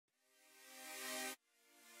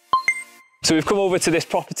So we've come over to this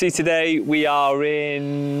property today. We are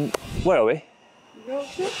in, where are we?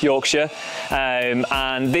 Yorkshire.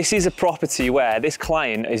 And this is a property where this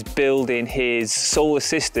client is building his solar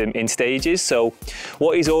system in stages. So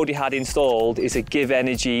what he's already had installed is a Give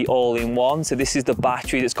Energy all-in-one. So this is the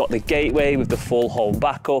battery that's got the gateway with the full home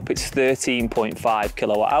backup. It's 13.5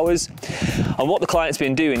 kilowatt hours. And what the client's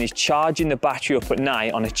been doing is charging the battery up at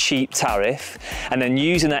night on a cheap tariff and then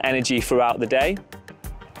using that energy throughout the day.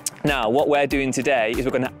 Now, what we're doing today is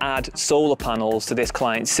we're going to add solar panels to this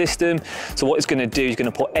client's system. So what he's going to do, he's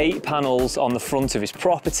going to put 8 panels on the front of his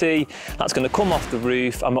property. That's going to come off the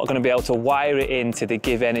roof. I'm not going to be able to wire it into the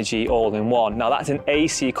Give Energy all-in-one. Now, that's an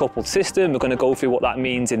AC coupled system. We're going to go through what that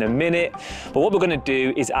means in a minute. But what we're going to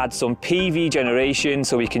do is add some PV generation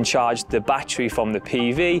so we can charge the battery from the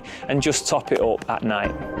PV and just top it up at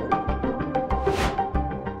night.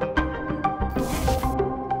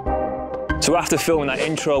 So after filming that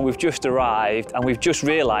intro, we've just arrived and we've just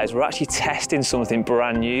realised we're actually testing something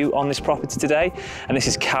brand new on this property today, and this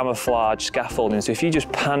is camouflage scaffolding. So if you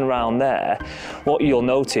just pan around there, what you'll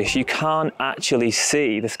notice, you can't actually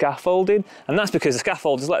see the scaffolding, and that's because the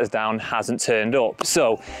scaffold has let us down, hasn't turned up.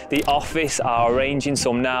 So the office are arranging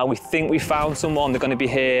some now. We think we found someone. They're going to be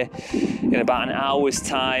here in about an hour's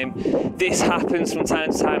time. This happens from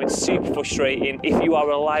time to time. It's super frustrating. If you are a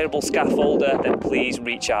reliable scaffolder, then please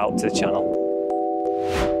reach out to the channel.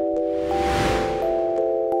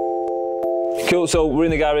 Cool, so we're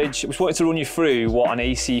in the garage. I just wanted to run you through what an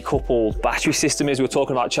AC coupled battery system is. We were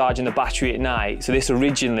talking about charging the battery at night. So this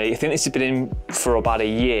originally, I think this has been in for about a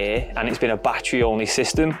year and it's been a battery only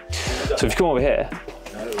system. So if you come over here,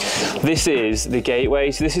 this is the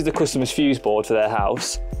gateway. So this is the customer's fuse board for their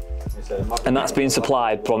house. And that's being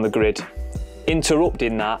supplied from the grid.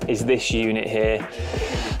 Interrupting that is this unit here.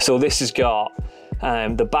 So this has got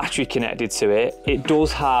the battery connected to it. It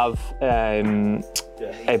does have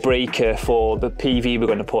a breaker for the PV we're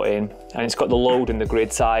going to put in, and it's got the load in the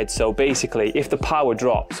grid side. So basically, if the power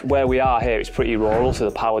drops, where we are here, it's pretty rural, so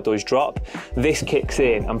the power does drop. This kicks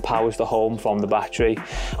in and powers the home from the battery.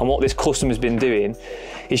 And what this customer's been doing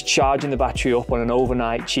is charging the battery up on an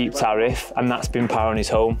overnight cheap tariff, and that's been powering his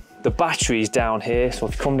home. The battery's down here, so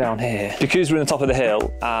if you come down here, because we're on the top of the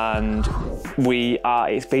hill and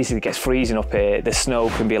it basically gets freezing up here, the snow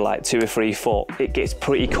can be like 2 or 3 foot. It gets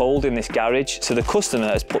pretty cold in this garage. So the customer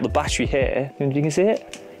has put the battery here, you can see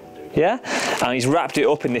it? Yeah, and he's wrapped it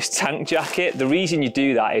up in this tank jacket. The reason you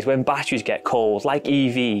do that is when batteries get cold, like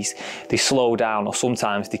EVs, they slow down or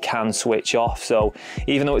sometimes they can switch off. So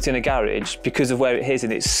even though it's in a garage, because of where it is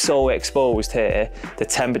and it's so exposed here, the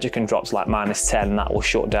temperature can drop to like -10 and that will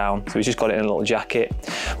shut down. So he's just got it in a little jacket.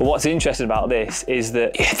 But what's interesting about this is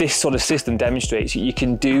that this sort of system demonstrates you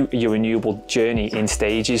can do your renewable journey in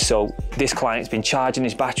stages. So this client's been charging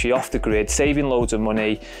his battery off the grid, saving loads of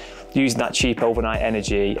money, using that cheap overnight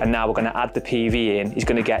energy, and now we're going to add the PV in. He's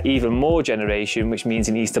going to get even more generation, which means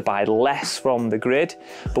he needs to buy less from the grid.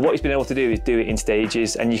 But what he's been able to do is do it in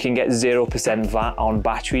stages, and you can get 0% VAT on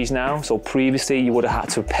batteries now. So previously you would have had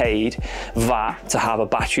to have paid VAT to have a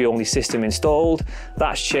battery only system installed.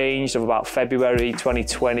 That's changed of about February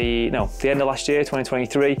 2020, no, the end of last year,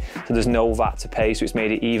 2023. So there's no VAT to pay, so it's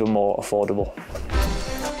made it even more affordable.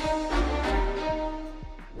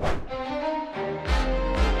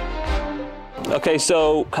 Okay,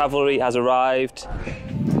 so cavalry has arrived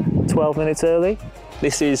 12 minutes early.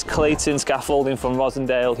 This is Clayton Scaffolding from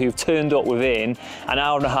Rosendale, who've turned up within an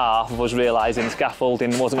hour and a half of us realising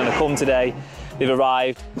scaffolding wasn't going to come today. They've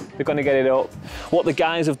arrived, they're going to get it up. What the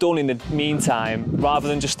guys have done in the meantime, rather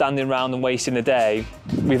than just standing around and wasting the day,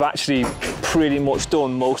 we've actually pretty much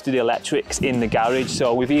done most of the electrics in the garage.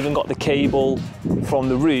 So we've even got the cable from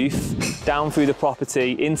the roof down through the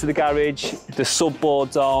property into the garage, the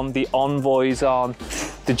subboard's on, the Envoy's on,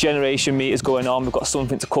 the generation meter's going on. We've got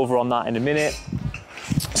something to cover on that in a minute.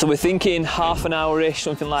 So we're thinking half an hour-ish,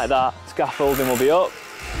 something like that, scaffolding will be up.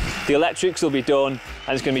 The electrics will be done,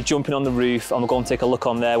 and it's going to be jumping on the roof, and we'll go and take a look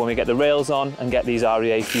on there when we get the rails on and get these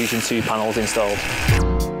REA Fusion 2 panels installed.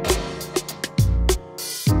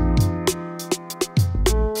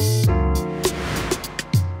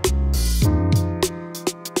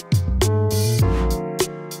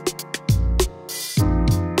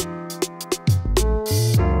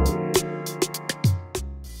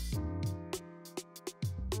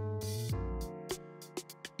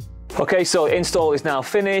 Okay, so install is now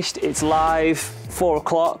finished. It's live, 4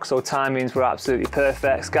 o'clock, so timings were absolutely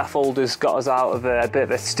perfect. Scaffolders got us out of a bit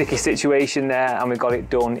of a sticky situation there, and we got it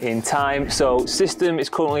done in time. So system is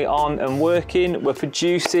currently on and working. We're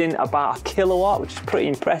producing about 1 kilowatt, which is pretty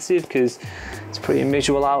impressive because It's pretty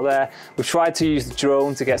miserable out there. We've tried to use the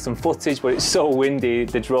drone to get some footage, but it's so windy,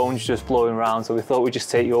 the drone's just blowing around, so we thought we'd just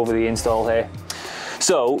take you over the install here.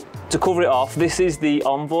 So, to cover it off, this is the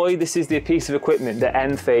Envoy. This is the piece of equipment that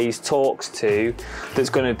Enphase talks to that's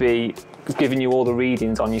going to be giving you all the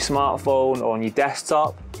readings on your smartphone or on your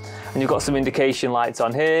desktop. And you've got some indication lights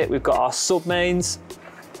on here. We've got our sub-mains.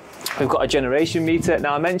 We've got a generation meter.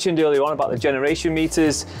 Now, I mentioned earlier on about the generation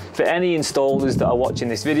meters. For any installers that are watching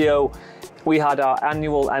this video, we had our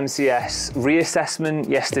annual MCS reassessment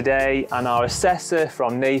yesterday, and our assessor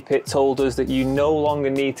from NAPIT told us that you no longer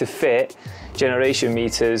need to fit generation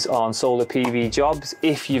meters on solar PV jobs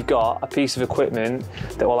if you've got a piece of equipment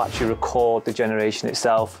that will actually record the generation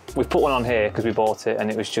itself. We've put one on here because we bought it and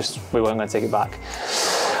it was just, we weren't going to take it back.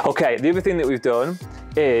 Okay, the other thing that we've done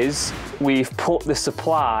is we've put the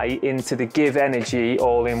supply into the Give Energy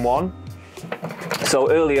all-in-one. So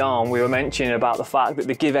early on we were mentioning about the fact that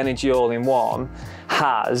the Give Energy all-in-one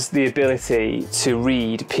has the ability to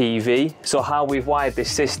read PV. So how we've wired this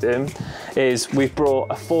system is we've brought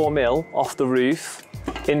a 4mm off the roof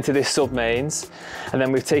into this sub-mains, and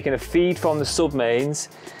then we've taken a feed from the sub-mains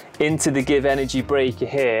into the Give Energy breaker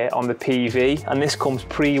here on the PV, and this comes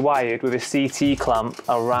pre-wired with a CT clamp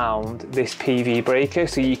around this PV breaker,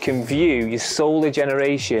 so you can view your solar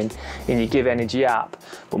generation in your Give Energy app.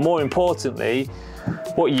 But more importantly,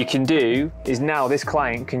 what you can do is now this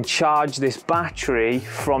client can charge this battery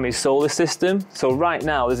from his solar system. So right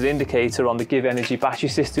now there's an indicator on the Give Energy battery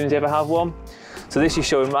system, if you ever have one. So this is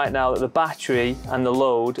showing right now that the battery and the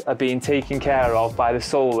load are being taken care of by the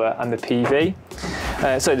solar and the PV.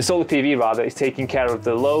 So the solar PV rather is taking care of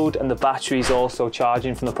the load, and the battery is also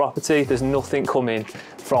charging from the property. There's nothing coming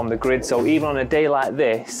from the grid. So even on a day like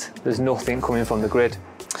this, there's nothing coming from the grid.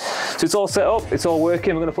 So it's all set up, it's all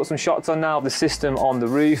working. We're going to put some shots on now of the system on the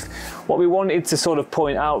roof. What we wanted to sort of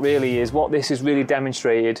point out really is what this has really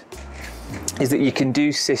demonstrated is that you can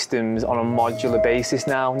do systems on a modular basis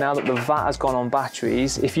now. Now that the VAT has gone on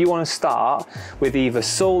batteries, if you want to start with either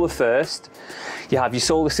solar first, you have your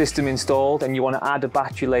solar system installed and you want to add a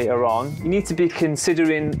battery later on, you need to be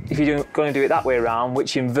considering, if you're going to do it that way around,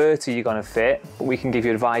 which inverter you're going to fit. We can give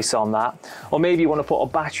you advice on that. Or maybe you want to put a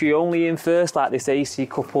battery only in first, like this AC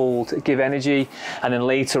coupled Give Energy, and then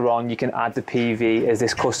later on you can add the PV as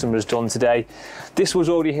this customer has done today. This was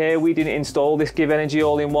already here. We didn't install this Give Energy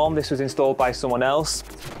all-in-one. This was installed by someone else,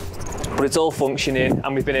 but it's all functioning,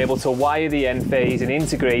 and we've been able to wire the Enphase and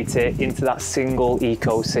integrate it into that single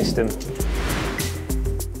ecosystem.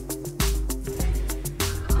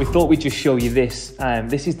 We thought we'd just show you this.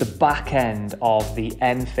 This is the back end of the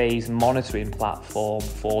Enphase monitoring platform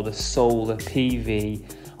for the solar PV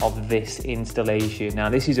of this installation. Now,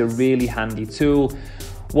 this is a really handy tool.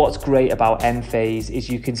 What's great about Enphase is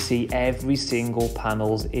you can see every single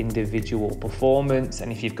panel's individual performance, and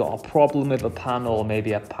if you've got a problem with a panel, or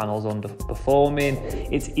maybe a panel's underperforming,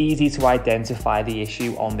 it's easy to identify the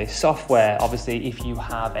issue on this software. Obviously, if you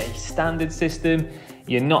have a standard system,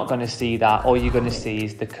 you're not going to see that. All you're going to see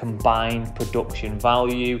is the combined production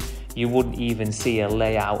value. You wouldn't even see a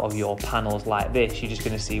layout of your panels like this. You're just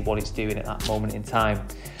going to see what it's doing at that moment in time.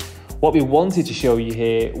 What we wanted to show you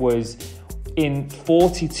here was in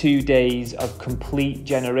 42 days of complete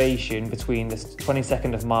generation between the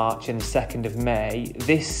 22nd of March and the 2nd of May,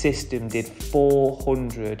 this system did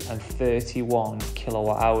 431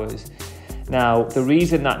 kilowatt hours. Now, the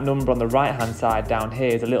reason that number on the right-hand side down here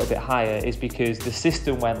is a little bit higher is because the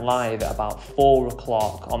system went live at about 4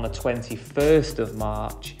 o'clock on the 21st of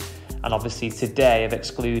March. And obviously today I've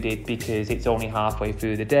excluded because it's only halfway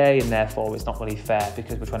through the day, and therefore it's not really fair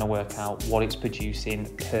because we're trying to work out what it's producing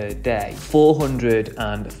per day.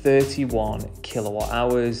 431 kilowatt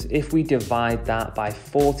hours. If we divide that by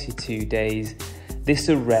 42 days, this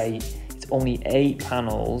array, it's only 8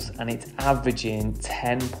 panels and it's averaging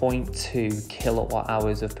 10.2 kilowatt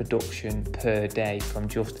hours of production per day from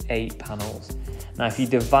just 8 panels. Now, if you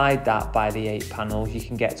divide that by the 8 panels, you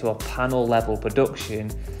can get to a panel level production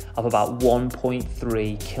of about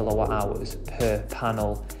 1.3 kilowatt hours per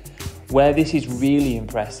panel. Where this is really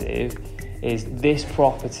impressive is this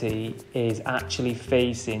property is actually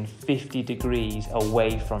facing 50 degrees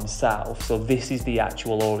away from south. So this is the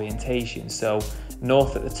actual orientation. So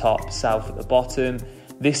north at the top, south at the bottom.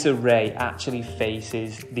 This array actually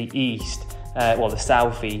faces the east, well, the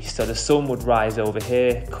southeast. So the sun would rise over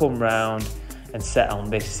here, come round and set on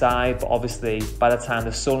this side. But obviously by the time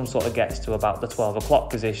the sun sort of gets to about the 12 o'clock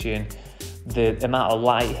position, the amount of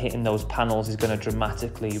light hitting those panels is going to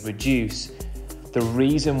dramatically reduce. The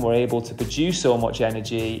reason we're able to produce so much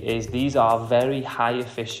energy is these are very high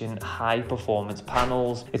efficient, high performance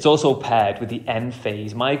panels. It's also paired with the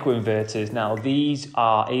N-phase microinverters. Now these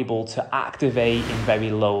are able to activate in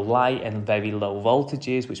very low light and very low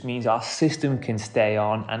voltages, which means our system can stay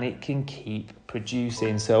on and it can keep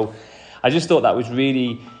producing. So I just thought that was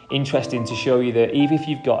really interesting to show you that even if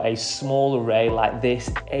you've got a small array like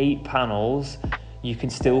this, 8 panels, you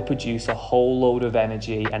can still produce a whole load of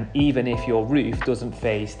energy, and even if your roof doesn't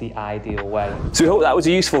face the ideal way. So we hope that was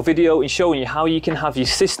a useful video in showing you how you can have your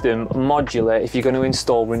system modular if you're going to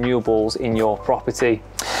install renewables in your property.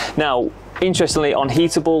 Now, interestingly, on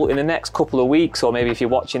Heatable, in the next couple of weeks, or maybe if you're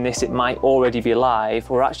watching this, it might already be live,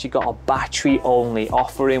 we're actually got a battery only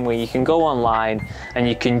offering where you can go online and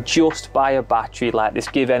you can just buy a battery like this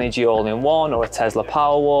Give Energy All-in-One or a Tesla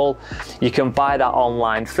Powerwall. You can buy that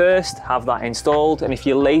online first, have that installed, and if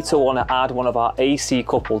you later want to add one of our AC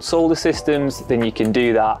coupled solar systems, then you can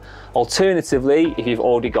do that. Alternatively, if you've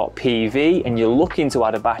already got PV and you're looking to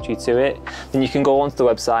add a battery to it, then you can go onto the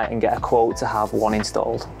website and get a quote to have one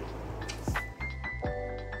installed.